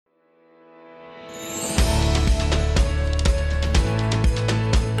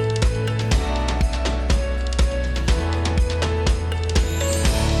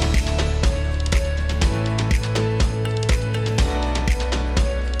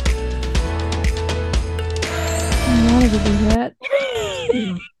need to do that.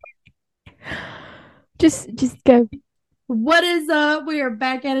 Just go. What is up? We are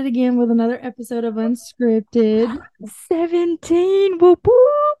back at it again with another episode of Unscripted. 17. Whoop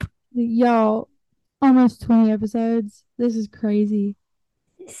whoop. Y'all, almost 20 episodes. This is crazy.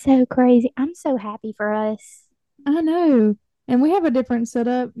 So crazy. I'm so happy for us. I know. And we have a different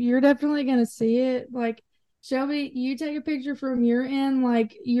setup. You're definitely going to see it. Like, Shelby, you take a picture from your end,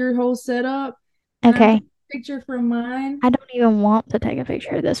 like your whole setup, and I'm Okay. taking a picture from mine. I don't even want to take a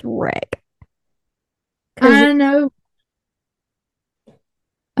picture of this wreck because I know.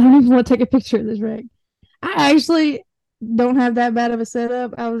 I don't even want to take a picture of this wreck. I actually don't have that bad of a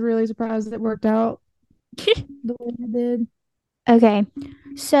setup. I was really surprised it worked out the way it did. okay.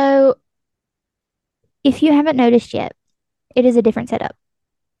 So if you haven't noticed yet, it is a different setup.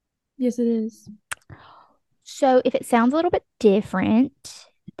 Yes, it is. So if it sounds a little bit different,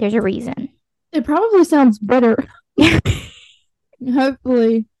 there's a reason. It probably sounds better.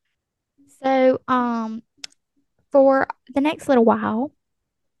 Hopefully. So for the next little while,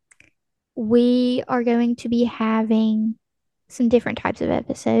 we are going to be having some different types of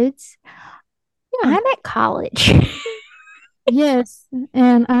episodes. Yeah. I'm at college. Yes.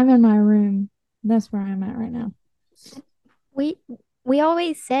 And I'm in my room. That's where I'm at right now. we we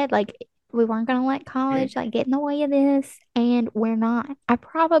always said like we weren't gonna let college like get in the way of this, and we're not. I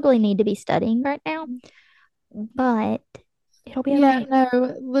probably need to be studying right now, but it'll be Yeah, okay.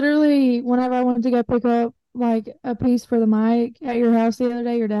 no, literally, whenever I went to go pick up like a piece for the mic at your house the other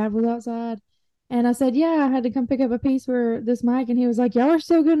day, your dad was outside. And I said, yeah, I had to come pick up a piece for this mic. And he was like, y'all are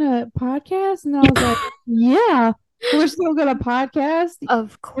still gonna podcast? And I was like, yeah, we're still gonna podcast.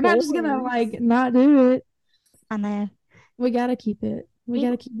 Of We're not just gonna course. like not do it. I know. We gotta keep it. We We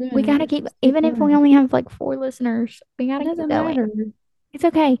gotta keep we doing it. gotta It's keep, just too even if we fun. only have like 4 listeners, we It gotta keep doesn't going. matter. It's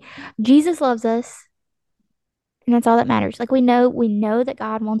okay. Jesus loves us, and that's all that matters. Like we know that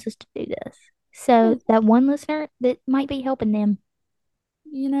God wants us to do this. Yeah, So that one listener that might be helping them,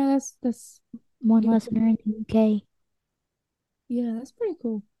 that's one good. listener in the UK. Yeah, that's pretty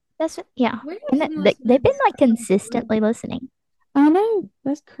cool. That's yeah. We have And some they've been listeners like across the world. consistently listening. I know.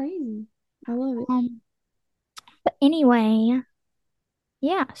 That's crazy. I love it. Um, but anyway,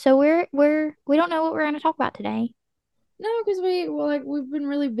 yeah. So we don't know what we're gonna talk about today. No, because we've been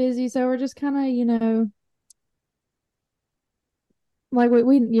really busy, so we're just kind of, like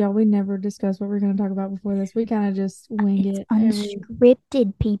we never discuss what we're gonna talk about before this. We kind of just wing It's it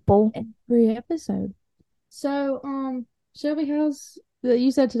unscripted, people. every episode. So, Shelby,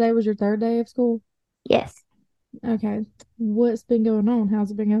 you said today was your third day of school? Yes. Okay. What's been going on?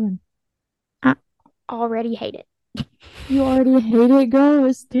 How's it been going? I already hate it. You already hate it, girl.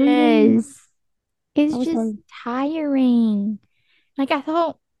 It's 3 days. Yes. It's I was just hard. tiring. Like I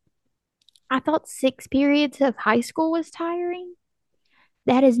thought 6 periods of high school was tiring.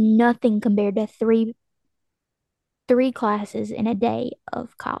 That is nothing compared to three classes in a day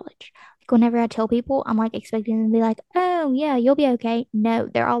of college. Like whenever I tell people, I'm like expecting them to be like, "Oh yeah, you'll be okay." No,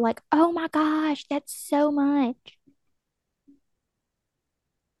 they're all like, "Oh my gosh, that's so much."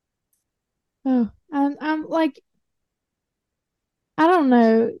 Oh, I'm like, I don't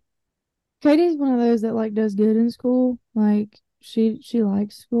know. Katie's one of those that like does good in school. Like she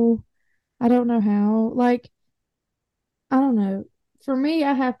likes school. I don't know how. Like, I don't know. For me,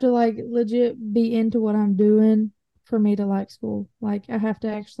 I have to like legit be into what I'm doing for me to like school. Like I have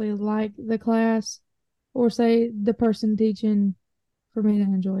to actually like the class or say the person teaching for me to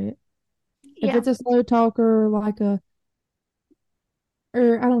enjoy it. If Yeah. it's a slow talker or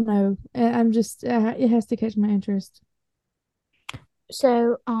I don't know, I'm just it has to catch my interest.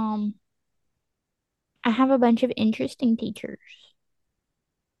 So I have a bunch of interesting teachers.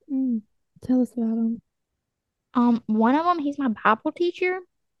 Mm, tell us about them. One of them, he's my Bible teacher,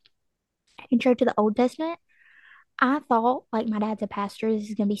 intro to the Old Testament. I thought, like, my dad's a pastor, this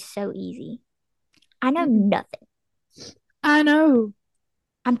is gonna be so easy. I know Mm, nothing. I know.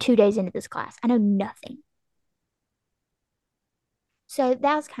 I'm 2 days into this class. I know nothing. So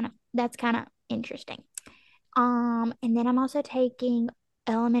that's kind of interesting. And then I'm also taking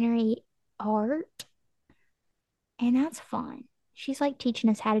elementary art, and that's fun. She's like teaching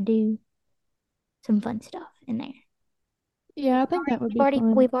us how to do some fun stuff in there. Yeah, I think that would We've be already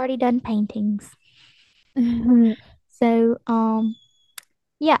fun. we've already done paintings. So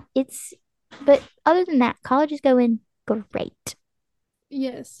yeah, but other than that, college is going great.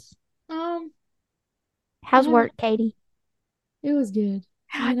 Yes. Um, How's you know, work, Katie? it was good.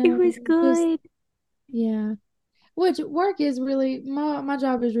 It was Just good. yeah. Which work is really my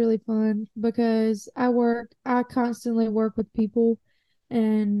job is really fun because I constantly work with people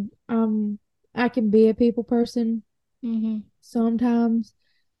and I can be a people person. Mm-hmm. sometimes.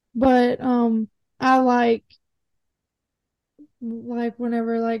 But I like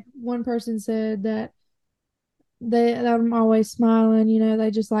whenever like one person said that that I'm always smiling,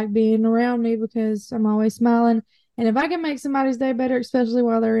 they just like being around me because I'm always smiling. And if I can make somebody's day better, especially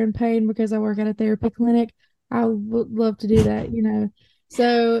while they're in pain because I work at a therapy clinic, I would love to do that.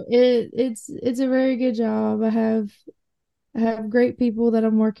 So it's a very good job. I have great people that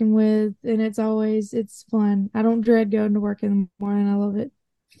I'm working with, and it's fun. I don't dread going to work in the morning. I love it.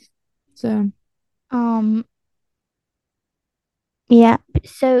 So Um, yeah.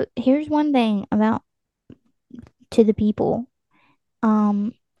 So here's one thing about to the people.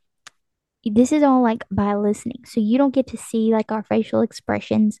 Um, this is all like by listening. So you don't get to see like our facial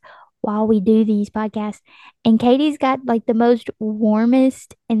expressions while we do these podcasts. And Katie's got like the most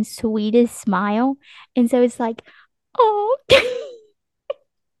warmest and sweetest smile. And so it's like, oh,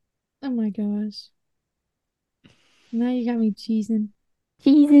 oh my gosh. Now you got me cheesing.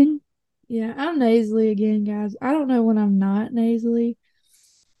 cheesing. Yeah, I'm nasally again, guys. I don't know when I'm not nasally,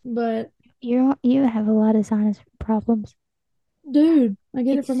 but You have a lot of sinus problems. dude, I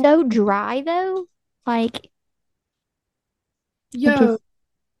get it It's from so dry though. Like it yo, just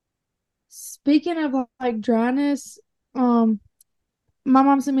speaking of like dryness, um, my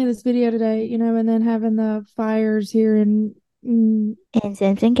mom sent me this video today, and then having the fires here in in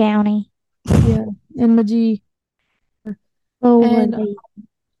Simpson County. yeah, in Magee. And Holy.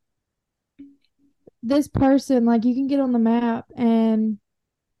 this person, like you can get on the map and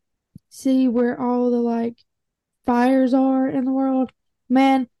see where all the like fires are in the world.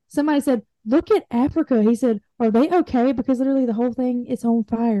 Man, somebody said, look at Africa. He said, are they okay? Because literally the whole thing is on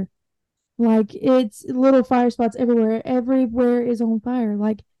fire. Like it's little fire spots everywhere. Everywhere is on fire.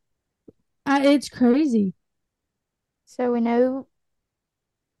 Like it's crazy. So we know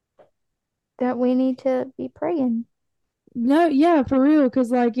that we need to be praying. No, yeah, for real.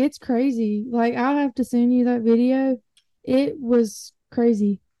 Cause like it's crazy. Like I'll have to send you that video. It was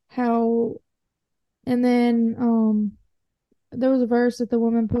crazy how, and then there was a verse that the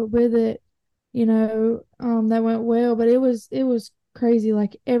woman put with it, that went well, but it was crazy,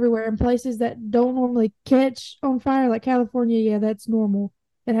 like everywhere in places that don't normally catch on fire, like California. Yeah, that's normal.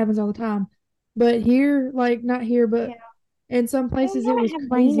 It happens all the time. But here, like not here, but Yeah. in some We places it haven't was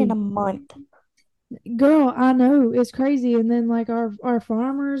had rain in a crazy. month. Girl, I know it's crazy. And then like our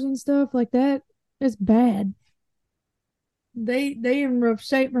farmers and stuff like that, it's bad. They in rough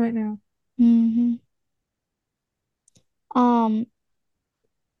shape right now. Mm-hmm. Um,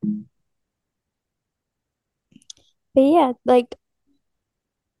 but yeah, like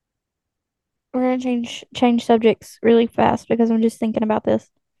we're gonna change subjects really fast because I'm just thinking about this.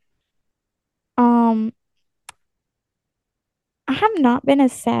 Um, I have not been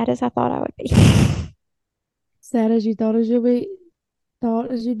as sad as I thought I would be. Sad as you thought as you'd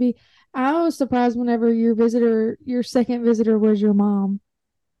be. I was surprised whenever your second visitor was your mom.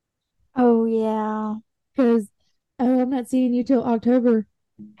 Oh yeah. Because, oh, I'm not seeing you till October.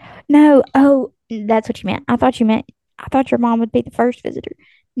 No, oh, that's what you meant. I thought your mom would be the first visitor.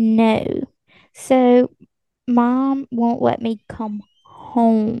 No. So mom won't let me come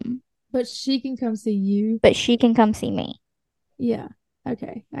home, But she can come see you. but she can come see me. Yeah.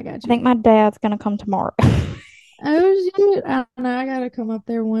 Okay. I got I you. think my dad's gonna come tomorrow. Oh, shit. I don't know. I gotta come up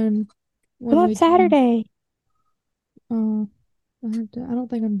there What one about weekend. Saturday? Uh, I don't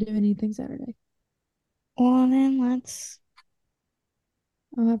think I'm doing anything Saturday. Well, then let's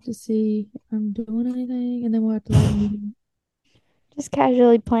I'll have to see if I'm doing anything, and then we'll have to like meet. just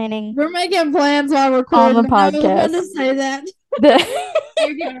casually planning We're making plans while on the recording. I was about to podcast. say that. The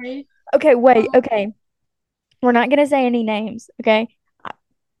Okay. Okay, wait, okay. We're not gonna say any names, okay? I-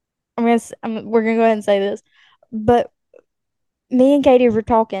 we're gonna go ahead and say this. But me and Katie were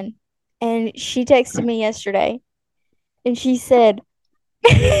talking, and she texted me yesterday, and she said,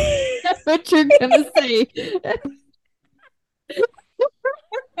 "Hit What you're gonna say?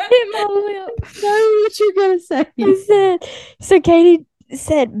 my lip." Know what you're gonna say. I said, so Katie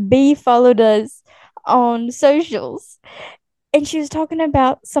said B followed us on socials, and she was talking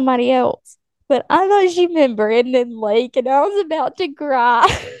about somebody else. But I thought she meant Brandon Lake, and I was about to cry.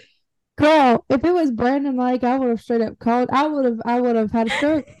 Girl, if it was Brandon Lake, I would have straight up called. I would have had a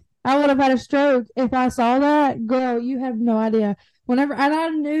stroke. I would have had a stroke if I saw that. Girl, you have no idea. Whenever and I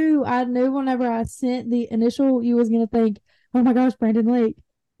knew whenever I sent the initial, you was gonna think, oh my gosh, Brandon Lake.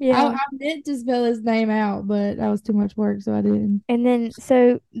 I, Yeah. I meant to spell his name out, but that was too much work, so I didn't. And then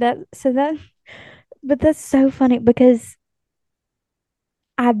but that's so funny because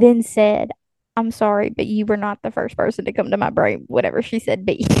I then said, I'm sorry, but you were not the first person to come to my brain, whatever she said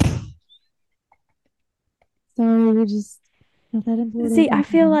B. Sorry, we're just not that important. See, I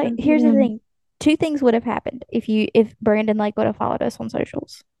feel like Gotta fit here's the in. thing. Two things would have happened if Brandon like would have followed us on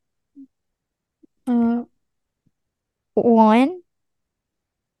socials. Uh, One,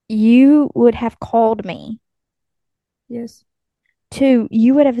 you would have called me. yes. Two,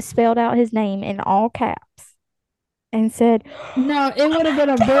 you would have spelled out his name in all caps and said, No, it "Oh would have my been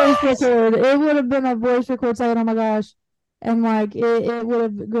a voice gosh." record. It would have been a voice record saying, "Oh my gosh," and like it would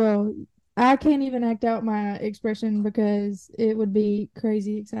have. Girl, I can't even act out my expression because it would be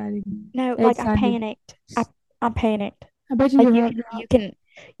crazy exciting. No, like I Excited. panicked. I panicked. I bet you Like your heart dropped.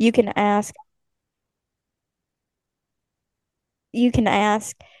 you can ask you can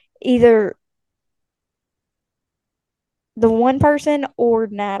ask either the one person or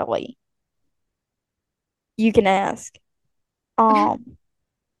Natalie. You can ask. Um,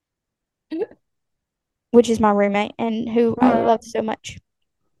 which is my roommate and who I Uh, love so much.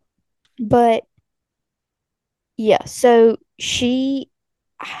 But yeah, so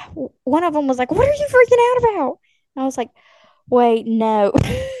one of them was like, "What are you freaking out about?" And I was like, "Wait, no."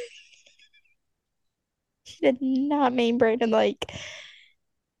 She did not mean Brandon Lake,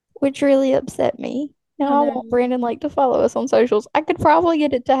 which really upset me. Now I I know. want Brandon Lake to follow us on socials. I could probably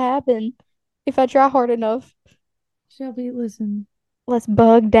get it to happen if I try hard enough. Shelby, listen. Let's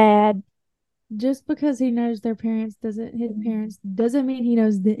bug Dad. Just because he knows his parents doesn't mean he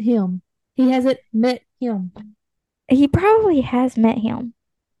knows him. He hasn't met him. He probably has met him.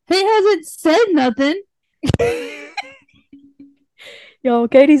 He hasn't said nothing. Yo,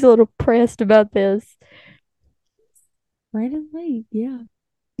 Katie's a little pressed about this. Brandon Lee, yeah.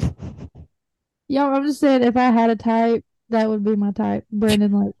 Yo, I'm just saying if I had a type, that would be my type.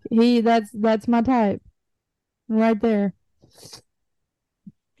 Brandon Lake. That's my type. Right there.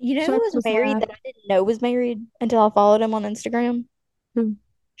 You know who Shelby was just married laughed. that I didn't know was married until I followed him on Instagram? Who-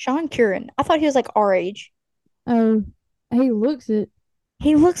 Sean Curran. I thought he was like our age. Oh, he looks it.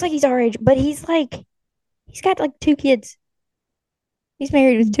 He looks like he's our age, but he's got like two kids. He's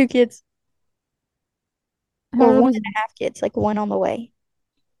married with two kids, or How old one is and he? a half kids, like one on the way.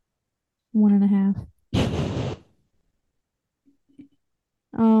 1.5.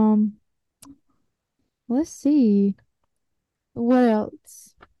 Um, let's see. What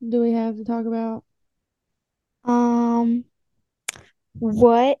else do we have to talk about? Um,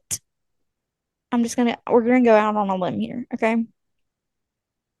 what? We're gonna go out on a limb here, okay?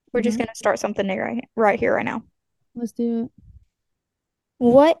 We're just Uh-huh. gonna start something new right here, right now. Let's do it.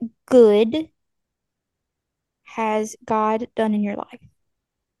 What good has God done in your life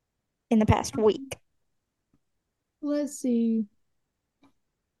in the past week? Let's see.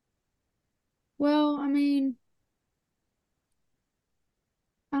 Well, I mean,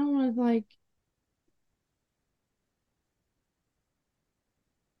 I don't want to like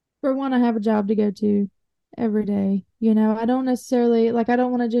for one, I have a job to go to every day. I don't necessarily like I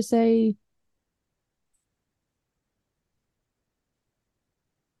don't want to just say,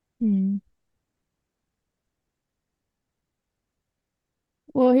 hmm.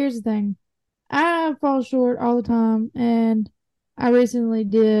 Well, here's the thing. I fall short all the time and I recently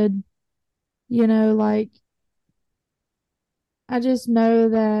did, like I just know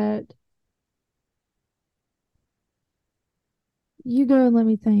that you go and let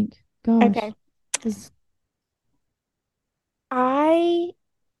me think. Okay. Gosh. This I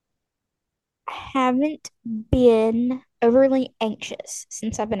haven't been overly anxious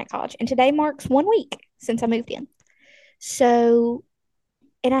since I've been at college, and today marks 1 week since I moved in. So,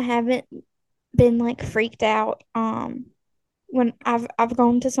 and I haven't been like freaked out. When I've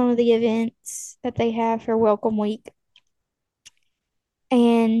gone to some of the events that they have for Welcome Week,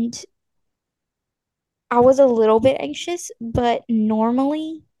 and I was a little bit anxious, but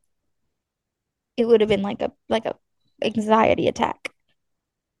normally it would have been like a anxiety attack.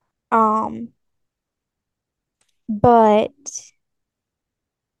 Um, but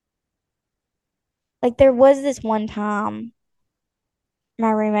like there was this one time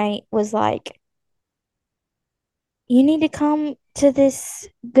my roommate was like, "You need to come to this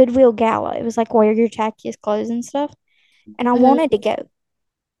Goodwill gala." It was like wear your tackiest clothes and stuff. And I uh, wanted to go.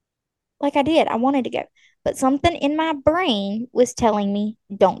 Like I did. I wanted to go. But something in my brain was telling me,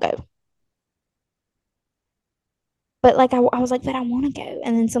 don't go. But like I was like, but I want to go.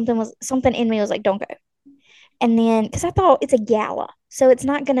 And then something in me was like, don't go. And then because I thought it's a gala, so it's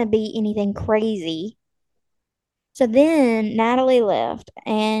not gonna be anything crazy. So then Natalie left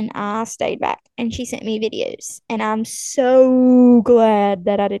and I stayed back and she sent me videos. And I'm so glad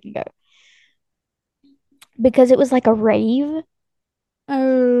that I didn't go because it was like a rave.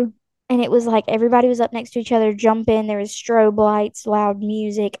 oh, and it was like everybody was up next to each other, jumping. There was strobe lights, loud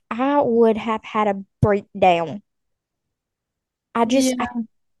music. I would have had a breakdown. I just, I, Yeah,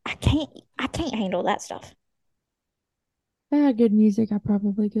 I can't, I can't handle that stuff. if I had good music, I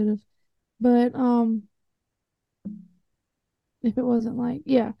probably could have. But if it wasn't like,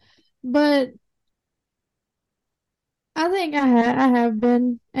 yeah. But I think I have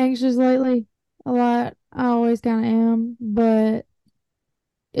been anxious lately a lot. I always kind of am, but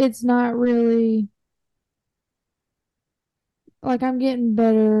it's not really like I'm getting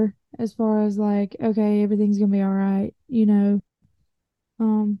better as far as like, okay, everything's gonna be all right, you know.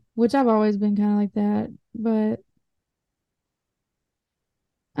 Which I've always been kind of like that, but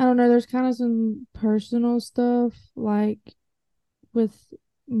I don't know, there's kind of some personal stuff like with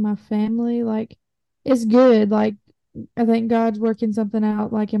my family, like it's good. Like I think God's working something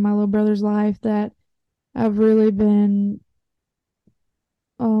out like in my little brother's life that I've really been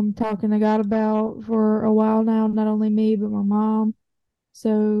talking to God about for a while now, not only me but my mom.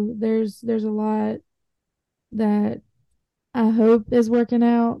 So there's a lot that I hope is working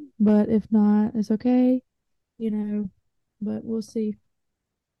out, but if not, it's okay, you know, but we'll see.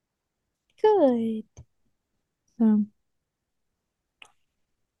 Good. So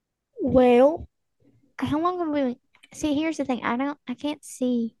Well, how long have we see? Here's the thing. I can't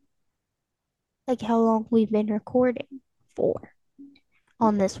see like how long we've been recording for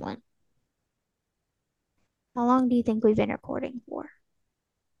on this one. How long do you think we've been recording for?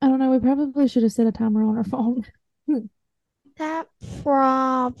 I don't know, we probably should have set a timer on our phone. That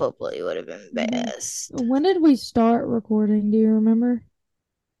probably would have been Mhm. best. When did we start recording? Do you remember?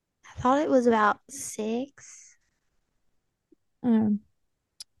 I thought it was about 6. Um,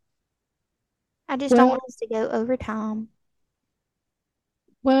 I just don't well, want us to go over time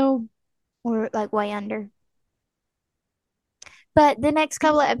well, or like way under. But the next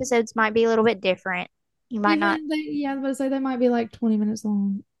couple of episodes might be a little bit different. You might not. even they, yeah, I was about to say they might be like 20 minutes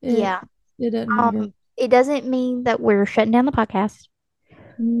long. Yeah. It doesn't Um, matter. it doesn't mean that we're shutting down the podcast.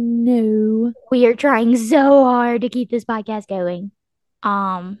 No. We are trying so hard to keep this podcast going.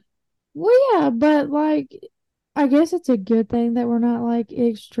 Um, Well, yeah, but like, I guess it's a good thing that we're not like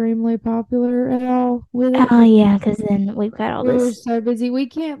extremely popular at all with it oh because yeah, because then we've got all we're this. so busy. We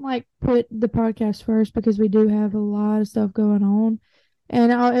can't like put the podcast first because we do have a lot of stuff going on.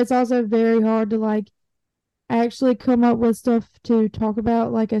 And it's also very hard to like actually come up with stuff to talk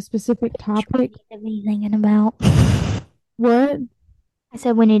about, like a specific Which we topic. need to be thinking about. What? I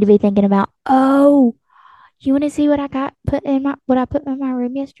said we need to be thinking about. Oh, you want to see what I got put in my what I put in my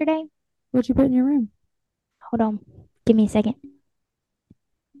room yesterday? What you put in your room? Hold on, give me a second.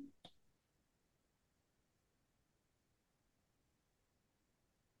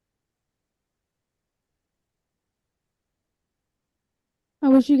 I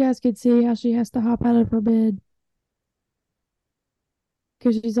wish you guys could see how she has to hop out of her bed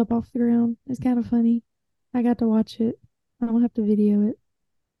because she's up off the ground. It's kind of funny. I got to watch it. I don't have to video it.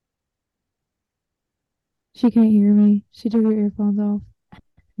 She can't hear me. She took her earphones off.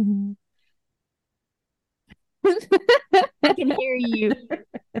 I can hear you.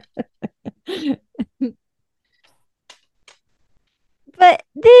 But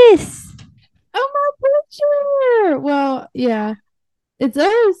this. Oh, my picture. Well, yeah, it's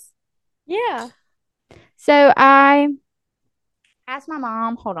us. Yeah. So I asked my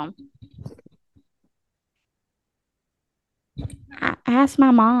mom, hold on. I asked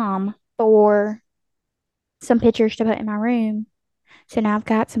my mom for some pictures to put in my room. So now I've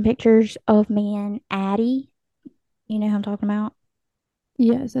got some pictures of me and Addie. You know who I'm talking about?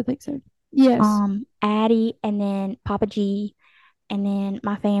 Yes, I think so. Yes. Addie and then Papa G and then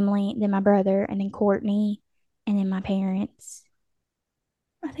my family, then my brother, and then Courtney, and then my parents.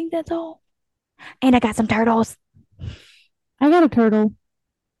 I think that's all. And I got some turtles. I got a turtle.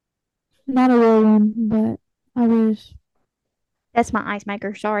 Not a real one, but I wish. That's my ice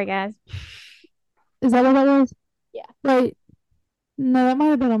maker. Sorry, guys. Is that what that was? Yeah. Wait, no, that might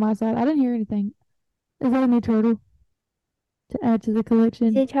have been on my side. I didn't hear anything. Is that a new turtle to add to the It's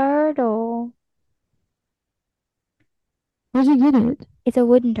collection? a turtle. Where'd you get it? It's a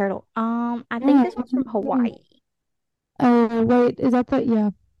wooden turtle. I think Yeah. this one's from Hawaii. Oh, wait, is that the,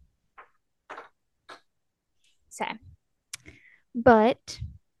 yeah. So, but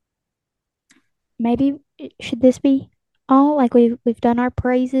maybe should this be all? Like we've done our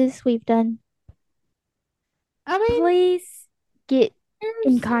praises. We've done. I mean, Please get in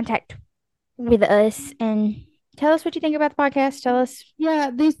there's, contact with us and tell us what you think about the podcast. Tell us.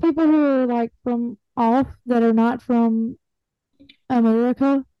 yeah, these people who are like from off that are not from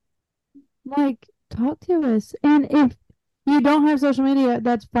America, like, talk to us. And if you don't have social media,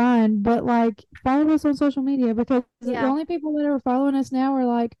 that's fine. But like, follow us on social media because the Yeah. only people that are following us now are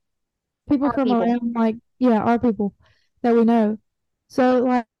like people Our from people. around, like, yeah, our people that we know. So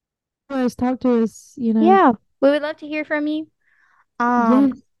like, always talk to us. Yeah. We would love to hear from you.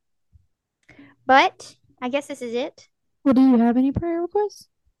 Yes. But I guess this is it. Well, do you have any prayer requests?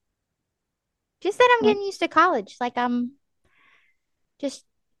 Just that I'm Like getting used to college. Like I'm just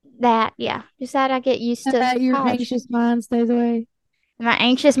that, yeah. Just that I get used to that your college. anxious mind stays away. My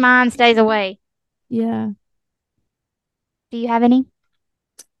anxious mind stays away. Yeah. Do you have any?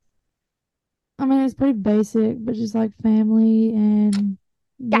 I mean, it's pretty basic, but just like family and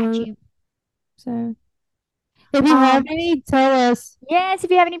Got work. you. So if you have Um, any, tell us yes, if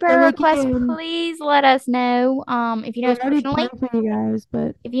you have any so prayer we requests, can. please let us know. If you know We us already pray personally, for you guys,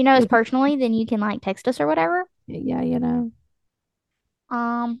 but if you know us if personally, then you can like text us or whatever. yeah, you know.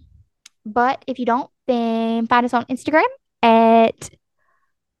 Um, but if you don't, then find us on Instagram at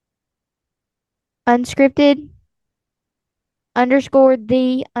unscripted underscore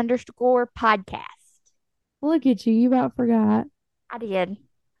the underscore podcast. Look at you. You about forgot. I did.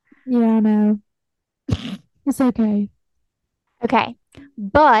 Yeah, I know. It's okay. Okay.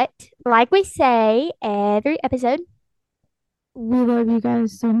 But like we say every episode, We love you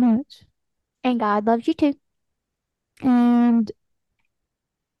guys so much. and God loves you too. And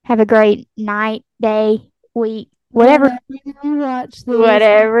Have a great night, day, week, whenever you watch this,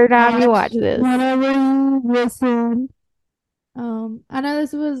 whatever time you watch watch this. whenever you listen. I know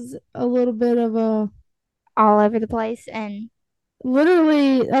this was a little bit of a All over the place and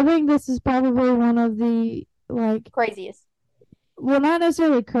literally, I think this is probably one of the like, craziest. well, not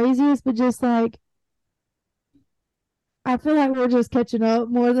necessarily craziest, but just like I feel like we're just catching up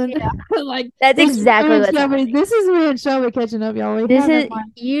more than Yeah, like that's this is me exactly and what's Shelby. happening. This is me and Shelby catching up, y'all. We This haven't is like,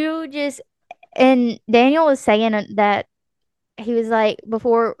 you just and Daniel was saying that he was like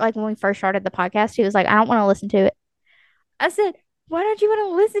before like when we first started the podcast, he was like, I don't want to listen to it. I said, why don't you want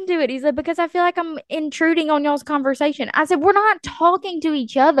to listen to it? He's like, because I feel like I'm intruding on y'all's conversation. I said, we're not talking to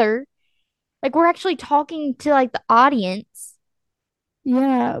each other. Like we're actually talking to like the audience.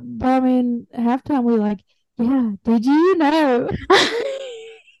 yeah, but I mean, halftime we like, yeah, did you know?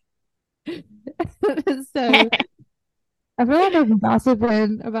 So I feel like I'm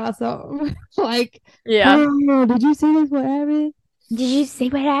gossiping about something. Like, Yeah. oh, did you see this? What happened? Did you see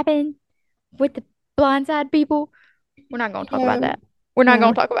what happened with the blindside people? We're not going to talk about No, that. We're not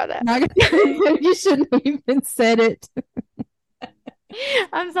going no, to talk about that. not gonna, you shouldn't have even said it.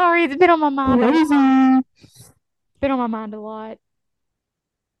 I'm sorry. It's been on my mind a lot. Crazy. It's been on my mind a lot.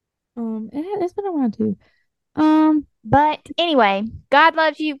 It's been around too. Um, But anyway, God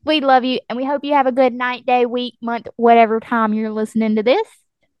loves you. We love you. And we hope you have a good night, day, week, month, whatever time you're listening to this.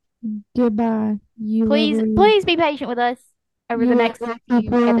 goodbye. You Please, lovely, please be patient with us over the you next lovely few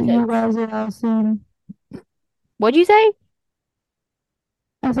people. You episodes. guys are awesome. What'd you say?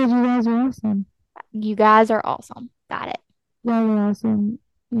 I said you guys are awesome. You guys are awesome. Got it. Y'all are awesome.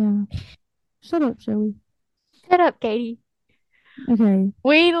 Yeah. Shut up, Shelby. Shut up, Katie. Okay.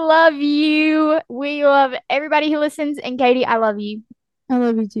 We love you. We love everybody who listens. And Katie, I love you. I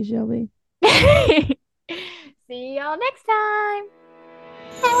love you too, Shelby. See y'all next time.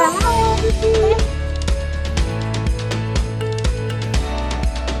 Bye.